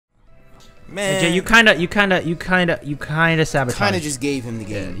Man, Jay, you kind of sabotaged. Kind of just gave him the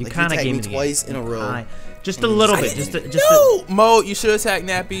game. Yeah, you like, kind of gave me me twice in a row. Just a little bit. No, Mo, you should attack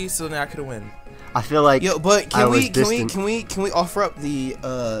Nappy, so now I could win. I feel like Yo, but I can was we distant. offer up the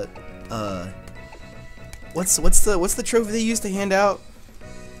what's the trophy they used to hand out?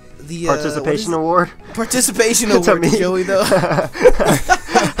 The participation award. Participation It's award, a me. Joey. Though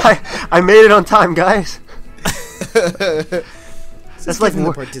I made it on time, guys. That's like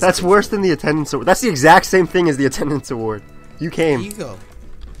that's worse than the attendance award. That's the exact same thing as the attendance award. You came. There you go.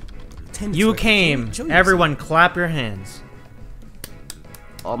 You came. Everyone, clap your hands.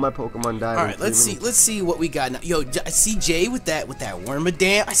 All my Pokemon died. All right, let's see what we got now. Yo, I see Jay with that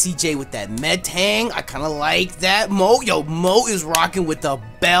Wormadam. I see Jay with that Metang. I kind of like that. Mo, Mo is rocking with the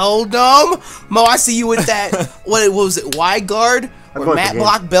Beldum. Mo, I see you with that. what was it? Y-Guard or Matt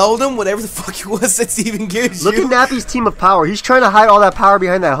Block Beldum, whatever the fuck it was that Steven gives you. Look at Nappy's team of power. He's trying to hide all that power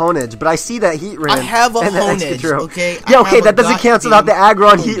behind that Honedge, but I see that Heat Ran. I have a and Honedge, okay? Yeah, okay, that doesn't cancel out the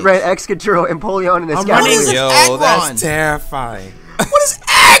Aggron, Heat Ran, Excadrill, Empoleon, and Escavalier. Yo, that's terrifying. What is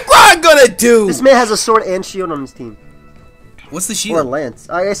Aggron gonna do? This man has a sword and shield on his team. What's the shield? Or a lance.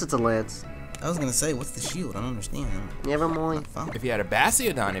 I guess it's a lance. I was gonna say, what's the shield? I don't understand. Never mind. If you had a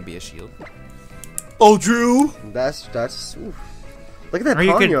Bastiodon, it'd be a shield. Oh, Drew. That's oof. Look at that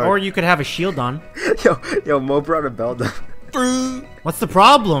Or you could have a shield on. yo, Mo brought a Beldum. What's the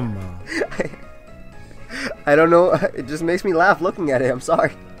problem? I don't know. It just makes me laugh looking at it. I'm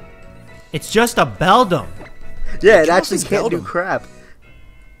sorry. It's just a Beldum. Yeah, it actually can't do crap.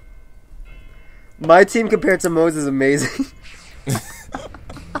 My team compared to Mo's is amazing.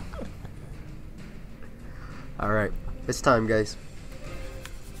 Alright, it's time, guys.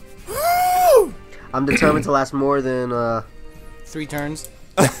 I'm determined to last more than 3 turns.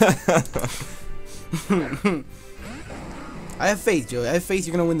 I have faith, Joey. I have faith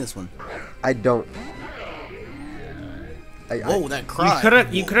you're gonna win this one. I don't. Whoa, that cry.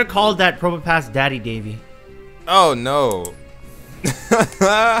 You could have called that Probopass Daddy Davy. Oh no.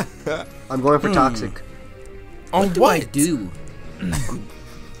 I'm going for toxic. What do I do?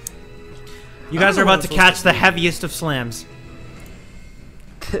 You guys are about to catch the heaviest of slams.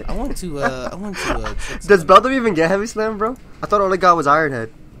 I want to. Does Beldum even get heavy slam, bro? I thought all it got was Iron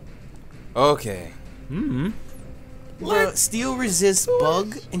Head. Okay. Well, steel resists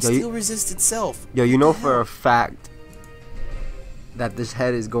bug and steel resists itself. Yo, you know for a fact that this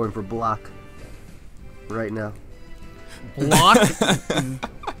head is going for block right now. Block?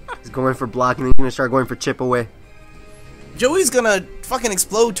 He's going for block and then he's gonna start going for chip away. Joey's gonna fucking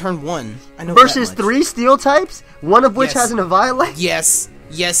explode turn 1. I know. Versus 3 steel types, one of which has an Eviolite. Yes,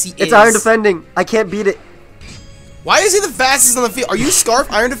 he is. It's Iron Defending. I can't beat it. Why is he the fastest on the field? Are you Scarf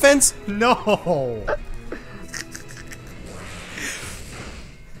Iron Defense? No.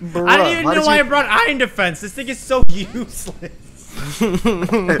 Bruh, I don't even know why I brought Iron Defense. This thing is so useless.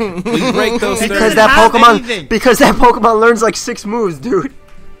 We break those because that Pokemon learns like 6 moves, dude.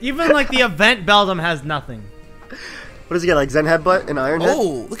 Even like the event Beldum has nothing. What does he get? Like Zen Headbutt and Iron Head?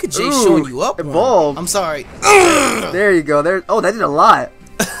 Oh, look at Jay showing you up. Evolved. I'm sorry. There you go. There. Oh, that did a lot.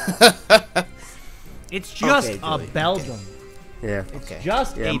 It's just a Beldum. Yeah. It's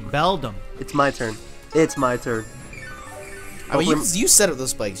just a Beldum. It's my turn. It's my turn. I mean, you set up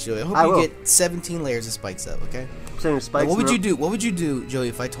those spikes, Joey. I hope you get 17 layers of spikes up, okay? Spikes, what would you do? What would you do, Joey,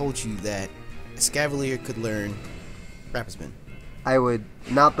 if I told you that Escavalier could learn Rapid Spin? I would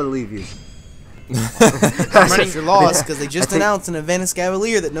not believe you. You're lost because they just announced an event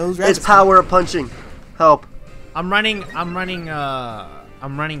Escavalier that knows Rapid Spin. It's power of punching. Help. I'm running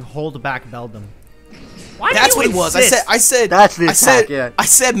hold back Beldum. Why That's what it was. I said that's the attack, yeah. I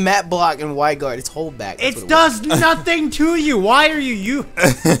said Matt Block and Y-Guard. It's hold back. It does nothing to you. Why are you?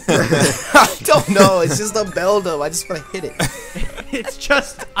 I don't know. It's just a Beldum. I just want to hit it. It's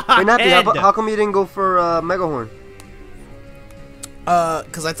just a Nappy, how come you didn't go for Mega Horn?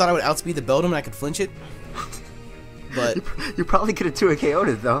 Because I thought I would outspeed the Beldum and I could flinch it. But you probably could have 2 KO'd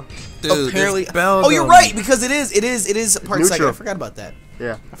it though. Dude, apparently. Oh, you're right because it is part second. I forgot about that.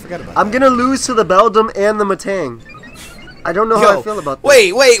 Yeah. I forgot about I'm gonna lose to the Beldum and the Metang. I don't know how I feel about that.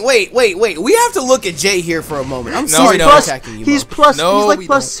 Wait. We have to look at Jay here for a moment. I'm sorry for attacking you. He's plus. He's like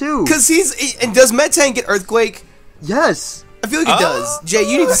 +2. Because and does Metang get Earthquake? Yes. I feel like it does. Jay,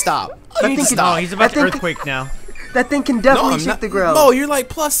 you need to stop. He's about to Earthquake now. That thing can definitely shake the ground. No, you're like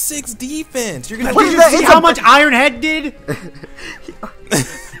 +6 defense. You're gonna. Did you see how much Iron Head did?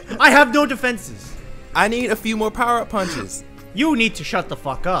 I have no defenses. I need a few more power-up punches. You need to shut the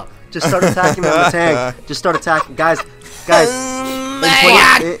fuck up. Just start attacking the tank. Just start attacking, guys. In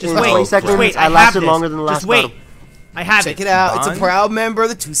 20 seconds, I lasted longer than the last battle. I have Check it. it out. It's a Bond? proud member of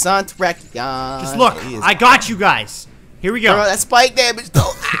the Tucson Terrakion. Just look. He is- I got you guys. Here we go. Bro, that spike damage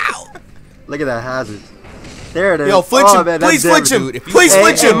though. Ow. Look at that hazard. There it is. Yo, flinch Oh, him. man, that's Please flinch damage. him. Dude, if you Please flinch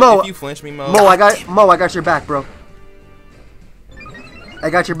flinch Hey, him. Mo. If you flinch me, Mo. Mo, I got your back, bro. I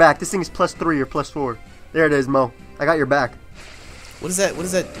got your back. This thing is +3 or +4. There it is, Mo. I got your back. What is that? What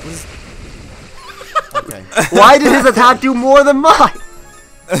is that? What is... Okay. Why did his attack do more than mine?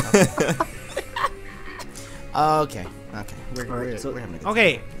 Okay. We're Alright, so- having a good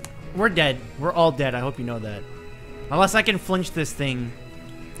Okay, we're dead. We're all dead. I hope you know that. Unless I can flinch this thing.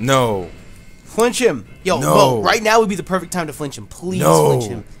 No. Flinch him. Yo, No. Mo, right now would be the perfect time to flinch him. Please No. flinch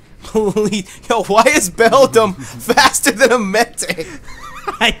him. Please. Yo, why is Beldum faster than a Mete?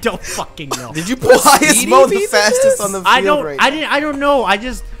 I don't fucking know. Did you put Why is Speedy Mo the Beat in fastest this? on the field I don't. right I don't know.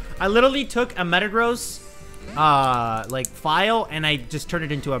 I literally took a Metagross, like file, and I just turned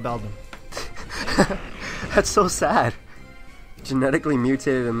it into a Beldum. That's so sad. Genetically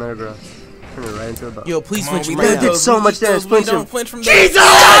mutated a Metagross. Turn it right into a bug. Yo, please Come on, flinch we him let right now. did those- so we much let damage. those- we Flinch him. don't flinch from Jesus! those.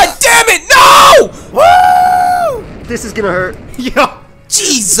 God damn it! No! Woo! This is gonna hurt. Yo,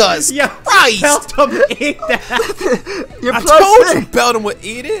 Jesus yo, Christ! Beldum ate that. You're I plus told six. you Beldum would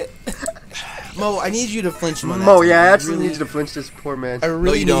eat it. Mo, I need you to flinch him on that. Mo, time. yeah, I I actually really, need you to flinch this poor man. I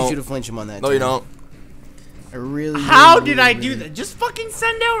really you need don't. you to flinch him on that. No, you time. don't. I really. How really, did I really, do really- that? Just fucking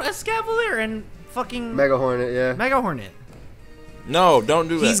send out a Scavalier and fucking Mega Hornet, yeah. Mega Hornet. No, don't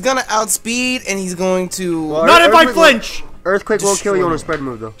do that. He's gonna outspeed and he's going to. Well, Not if I Earthquake flinch. Earthquake won't kill you on a Destroy spread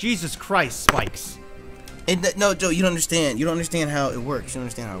move, though. Jesus Christ, spikes. No, Joe, you don't understand. You don't understand how it works. You don't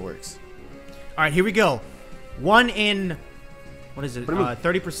understand how it works. All right, here we go. 1 in, what is it? What do you mean?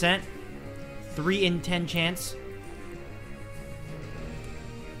 30%. 3 in 10 chance.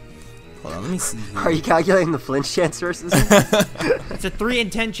 Hold on, let me see. Here. Are you calculating the flinch chance versus? It's a 3 in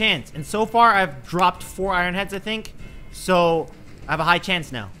 10 chance, and so far I've dropped 4 Iron Heads, I think. So I have a high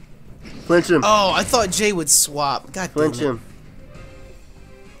chance now. Flinch him. Oh, I thought Jay would swap. God Flinch damn it. him.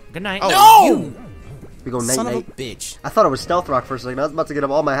 Good night. Oh, No! you We go night son of a night. bitch. I thought it was Stealth Rock for a second. I was about to get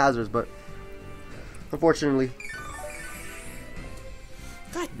up all my hazards, but unfortunately,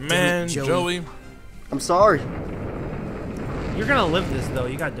 God damn Man, it, Joey. I'm sorry. You're gonna live this though.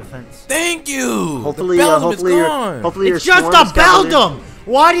 You got defense. Thank you. Hopefully, the Beldum hopefully, is your, gone. hopefully It's your just a Swarm Scavalier- Beldum.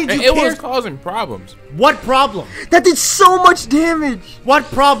 Why did you It pierce? was causing problems. What problem? That did so much damage. What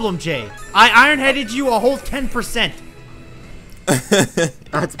problem, Jay? I Iron Headed you a whole 10%.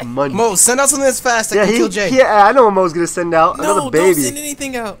 That's money. Mo, send out something that's fast that yeah, can kill Jay. yeah, I know what Mo's gonna send out. No, Another don't baby. send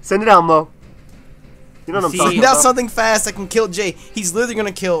anything out. Send it out, Mo. You know what I'm See, talking Send out about. something fast that can kill Jay. He's literally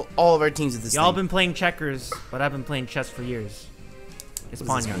gonna kill all of our teams with this Y'all thing. been playing checkers, but I've been playing chess for years. It's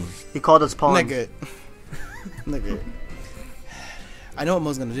pawn young. He called us pawns. Nigga. Nigga. I know what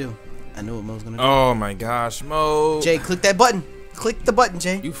Mo's gonna do. I know what Mo's gonna do. Oh my gosh, Mo. Jay, click that button. Click the button,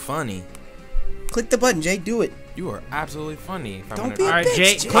 Jay. You funny. Click the button, Jay. Do it. You are absolutely funny. If I'm Don't gonna- be a All right, bitch,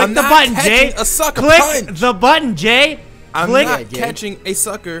 Jay. Jay. Click I'm the not button, catching Jay. a sucker Click punch. the button, Jay. I'm Click. not Jay. catching a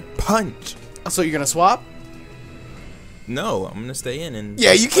sucker punch. So you're gonna swap? No, I'm gonna stay in and.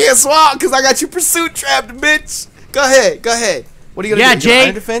 Yeah, you can't swap because I got you pursuit trapped, bitch. Go ahead. Go ahead. What are you gonna Yeah, do? You gonna Jay.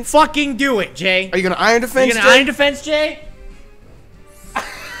 iron defense? Fucking do it, Jay. Are you gonna iron Are defense? you gonna Jay? iron defense, Jay?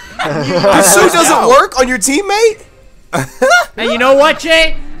 Pursuit doesn't work on your teammate? And you know what,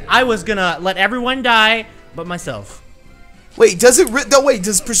 Jay? I was gonna let everyone die but myself. Wait, does it? No, wait.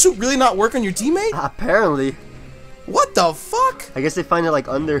 Does pursuit really not work on your teammate? Apparently, What the fuck? I guess they find it like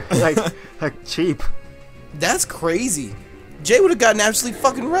under, like cheap. That's crazy. Jay would have gotten absolutely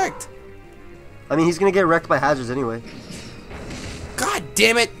fucking wrecked. I mean, he's gonna get wrecked by hazards anyway. God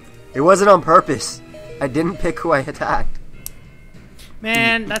damn it. It wasn't on purpose. I didn't pick who I attacked.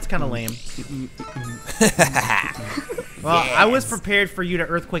 Man, that's kind of lame. Well, I was prepared for you to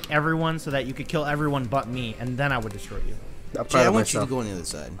earthquake everyone so that you could kill everyone but me, and then I would destroy you. I'm Jay, proud I of want you to myself. go on the other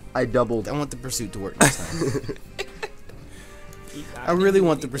side. I doubled. I want the pursuit to work next time. I really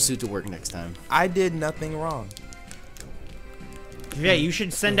want the pursuit to work next time. I did nothing wrong. Yeah, you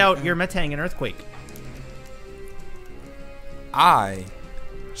should send out your Metang and Earthquake. I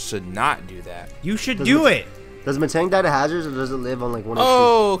should not do that. You should Does do it- it. Does Matang die to hazards or does it live on like one?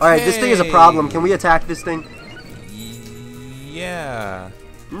 Oh, All right, this thing is a problem. Can we attack this thing? Yeah.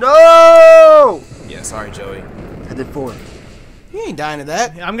 No! Yeah, sorry, Joey. I did 4. You ain't dying to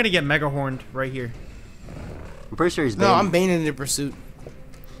that. I'm gonna get Mega Horned right here. I'm pretty sure he's No, banned. I'm banning the pursuit.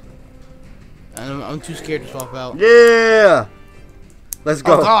 I'm too scared to swap out. Yeah! Let's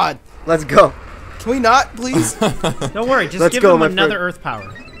go. Oh God! Let's go. Can we not, please? Don't worry, just Let's give go, him my another friend. Earth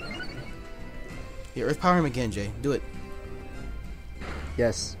Power. Yeah, Earth Power him again, Jay. Do it.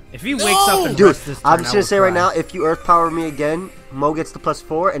 Yes. If he wakes up and Dude, rests this turn, I'm just I gonna will say right cry. now, if you Earth Power me again, Mo gets the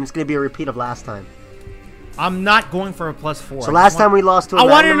 +4, and it's gonna be a repeat of last time. I'm not going for a +4. So last time we lost to a I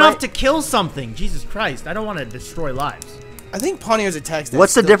wanted enough Magnemite. to kill something. Jesus Christ. I don't want to destroy lives. I think Ponier's attacks.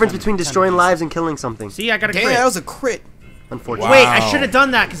 What's the difference between destroying lives and killing something? See, I got a Damn, crit. that was a crit. Unfortunately. Wait, I should have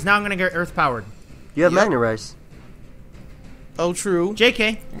done that because now I'm going to get earth powered. You have Yep. Magna Rice. Oh, true.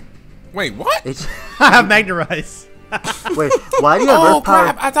 JK. Wait, what? It's, I have Magna Rice. wait, why do you have Oh, Earth Power?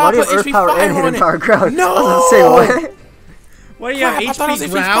 crap, I thought Why do you I have put Earth HP Power fire and on Hidden it. Power ground? No! I was gonna say what? What do you have, Crap, I thought it was HP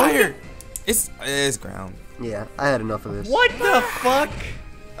HP ground? fire. It's ground. Yeah, I had enough of this. What the fuck?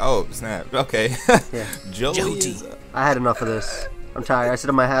 Oh, snap. Okay. Yeah. Joey Jody. is, I had enough of this. I'm tired. I set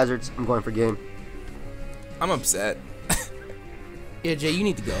up my hazards. I'm going for game. I'm upset. Yeah, Jay, you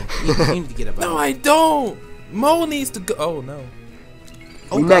need to go. You need to get up. No, I don't. Mo needs to go. Oh, no.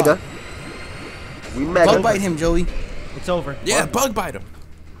 Oh, We God. mega. We mega. Bug bite him, Joey. It's over. Yeah, bug bite him.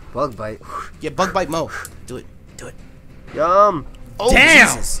 Bug bite. Yeah, bug bite Mo. Do it. Do it. Yum. Oh, Damn.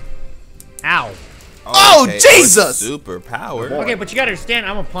 Jesus. Ow. Oh, Okay, Jesus! Super power. Okay, but you gotta understand,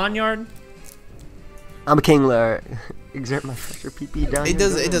 I'm a pawn yard. I'm a king lair. Exert my pressure PP down. It your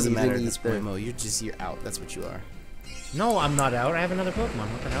doesn't. It throat. doesn't matter at Easily this eat there. point, Mo. You're out. That's what you are. No, I'm not out. I have another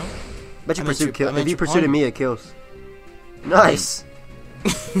Pokemon. What the hell? Bet you I meant pursuit your- kill. I meant If you your pursued pawn. me, it kills. Nice.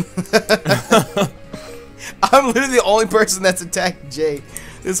 I'm literally the only person that's attacked Jay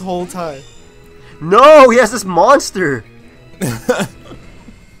this whole time. No, he has this monster.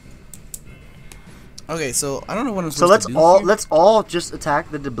 Okay, so I don't know what I'm So supposed to do. here. let's all just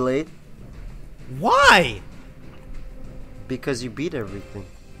attack the Deblade Why? because you beat everything.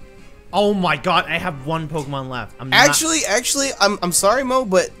 Oh my god, I have one Pokemon left. I'm Actually, I'm sorry, Mo,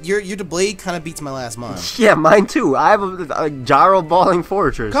 but your Blade kind of beats my last mon. Yeah, mine too. I have a gyro balling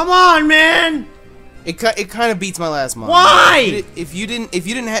fortress. Come on, man! It kind of beats my last mon. Why? If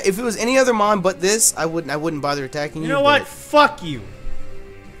it was any other mon but this, I wouldn't bother attacking you. You know what? but- Fuck you.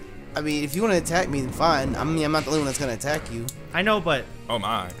 I mean, if you want to attack me, then fine. I mean, I'm not the only one that's gonna attack you. I know, but Oh,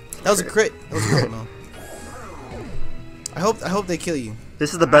 my. That was a crit. That was a crit, Mo. I hope they kill you,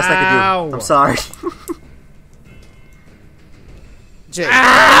 This is the best I Ow. could do. I'm sorry. Jay.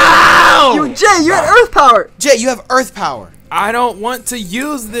 Ow! You, Jay, you had Earth Power. Jay, you have Earth Power. I don't want to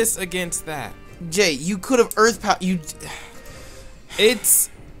use this against that. Jay, you could have Earth Power. You. It's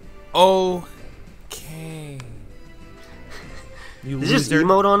okay. You Did you just loser.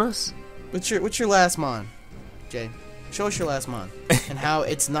 emote on us? What's your last mon, Jay? Show us your last mon and how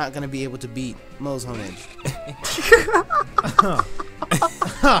it's not gonna be able to beat Mo's Home Edge.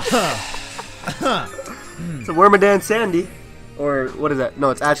 It's a Wormadam Sandy. Or what is that? No,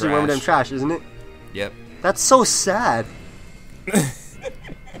 it's actually Trash. Wormadam Trash, isn't it? Yep. That's so sad.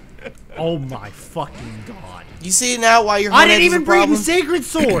 Oh my fucking god. You see now why your I Home didn't Edge is even a bring problem? Sacred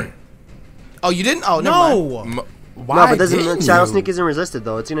Sword! Oh, you didn't? Oh, never mind. No! Why No, but doesn't didn't Shadow you? Sneak isn't resisted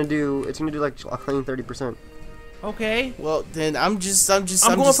though. It's gonna do like a clean 30%. Okay. Well, then I'm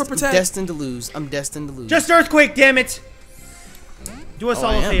going for protect. destined to lose. I'm destined to lose. Just Earthquake, damn it! Do us Oh,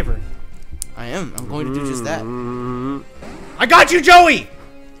 all I a am. favor. I am. I'm going to do just that. Mm, I got you, Joey!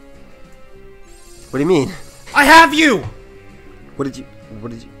 what do you mean? I have you! What did you?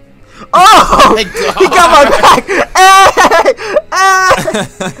 Oh! Thank God. He got my back! Hey!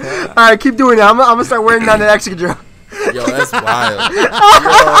 Hey! Alright, keep doing it. I'm gonna start wearing down the extra drill. Yo, that's wild.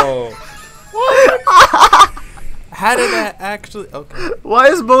 Yo. How did that actually? Okay. Why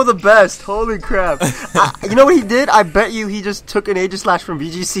is Mo the best? Holy crap. You know what he did? I bet you he just took an Aegislash from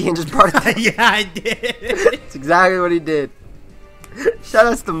VGC and just brought it. Yeah, I did. That's exactly what he did. Shout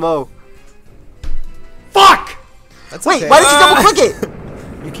outs to Mo. Fuck! That's Wait, okay. why did you double click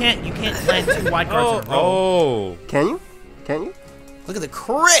it? You can't land 2 wide cards in a row. Oh. Can you? Can you? Look at the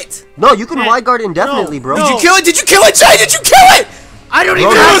crit. No, you can Man, wide guard indefinitely, no, bro. no. Did you kill it? Did you kill it, Jay? Did you kill it? I don't Bro,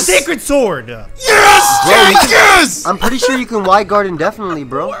 even have a yes! Sacred Sword! Yes, Jay, yes. I'm pretty sure you can wide guard indefinitely,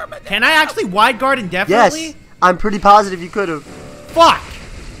 bro. Can I actually wide guard indefinitely? Yes, I'm pretty positive you could have. Fuck!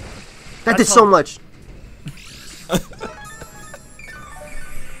 That did That's so all- much.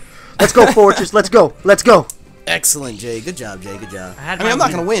 Let's go, Fortress. Let's go. Let's go. Excellent, Jay. Good job, Jay. Good job. I had I mean, I'm my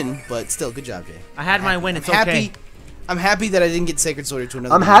not gonna win, but still, good job, Jay. I had my win, it's happy. okay. I'm happy that I didn't get Sacred Sword to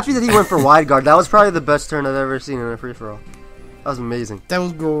another. I'm happy that he went for wide guard. That was probably the best turn I've ever seen in a free for all. That was amazing. That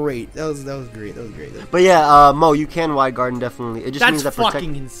was great. That was great. That was great. But yeah, Mo, you can wide guard indefinitely. It just means That's that protect.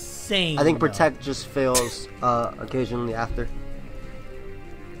 fucking insane. I think though. protect just fails occasionally after.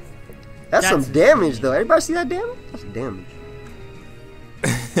 That's That's some damage insane. though. Everybody see that damage? That's damage.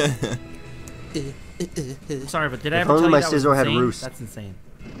 I'm sorry, but did I If ever only tell you my that was Scizor had insane? roost. That's insane.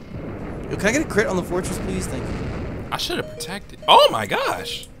 Yo, can I get a crit on the Fortress, please? Thank you. I should have protected. Oh my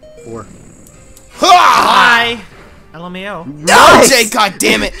gosh. 4. Hi. LMAO. No, Nice! Jay, god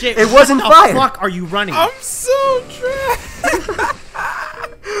damn it. Jay, It wasn't what fire. the fuck are you running? I'm so trash.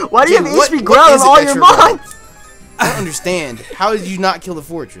 Why do you have Jay, what HP ground is on it all that your you're running? mons? I don't understand. How did you not kill the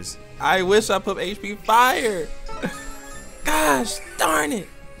fortress? I wish I put HP fire. Gosh darn it.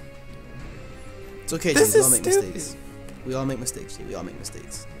 It's okay, This Jay. We is all make stupid. mistakes. We all make mistakes, Jay. We all make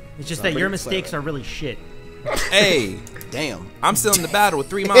mistakes. It's just So that I'm your bringing mistakes fire. are really shit. Hey, Damn. I'm still in the battle with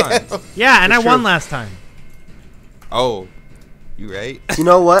 3 mines. Yeah, and I It's won true. last time. Oh, you right? You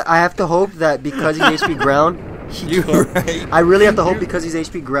know what? I have to hope that because he's HP ground, he You can't. right? I really have to hope because he's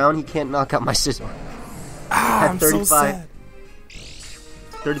HP ground, he can't knock out my sister. Ah, At I'm so 35. sad.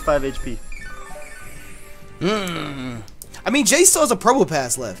 35 HP. I mean, Jay still has a Probo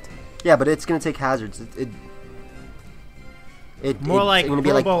Pass left. Yeah, but it's gonna take hazards. More like gonna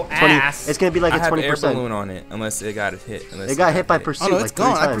be like Robo 20. ass. It's gonna be like I a have an air 20%. balloon on it, unless it got hit. Unless It got hit by pursuit Oh no, like it's 3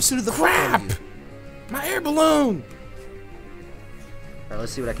 gone. I times. pursued the fuck out of you. My air balloon. Alright,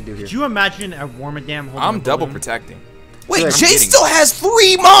 let's see what I can do here. Could you imagine a Wormadam holding I'm a double balloon? protecting. Wait, Good. Jay I'm getting- still has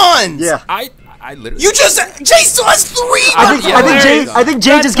 3 mons. Yeah. I literally. You just Jay still has 3 mons. I think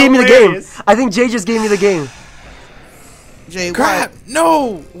Jay That's just gave me the game. hilarious. I think Jay just gave me the game. Jay, Crap! why?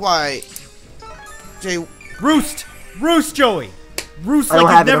 No. Why? Jay, Roost! Roost, Joey! Roost I don't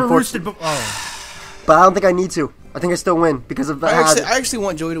like have you've it, never roosted before. Oh. But I don't think I need to. I think I still win because of the hazard. I actually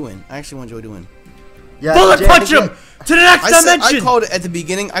want Joey to win. Yeah, Bullet Jay, I punch think him! To the next I dimension! called it at the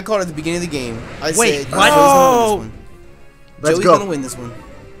beginning. I called it at the beginning of the game. I Wait, said, what? Joey's gonna win this one. Let's Joey's go. gonna win this one.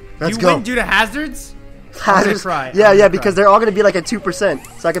 Let's you go. win due to hazards? Hazards. cry. I'm Yeah, gonna yeah, cry. because they're all gonna be like at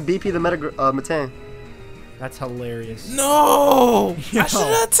 2%, so I can BP the Metang. That's hilarious. No. Yo. I should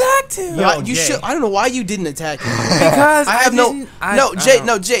have attacked him. Yo, You Jay. should. I don't know why you didn't attack him. Because I have no. didn't- No, I Jay. don't-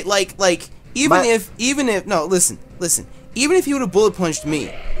 No, Jay. Like, even if. No, listen. Even if he would have bullet punched me,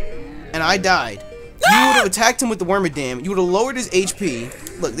 and I died, you would have attacked him with the Wormadam. You would have lowered his HP.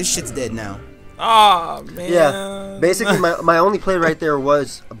 Look, this shit's dead now. Oh man. Yeah, basically my only play right there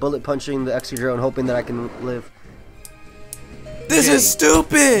was bullet punching the Excadrill and hoping that I can live. This Jay. is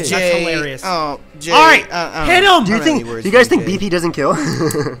stupid. Jay, hilarious. Oh, Jay. All right, hit him! Do you think? Do you guys think BP doesn't kill?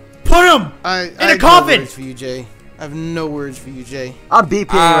 Put him I in a have coffin! No words for you, Jay. I have no words for you, Jay. I'm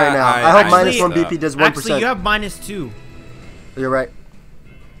BPing right now. I hope actually- -1 BP does 1%. Actually, you have -2. You're right.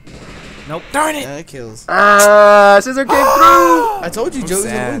 Nope. Darn it. Yeah, it kills. Scissor came through. I told you, Joey's gonna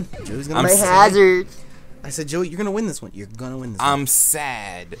sad. win. Joey's gonna I'm win. My hazards. I said, Joey, you're gonna win this one. You're gonna win this one. I'm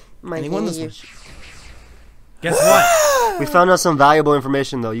sad. My And he won this one. hazards. Guess what? We found out some valuable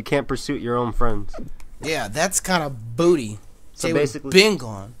information though. You can't pursue your own friends. Yeah, that's kind of booty. So Jay would've basically- been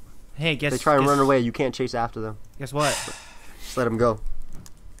gone. Hey, guess They try and guess, run away. You can't chase after them. Guess what? Just let them go.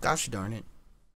 Gosh darn it.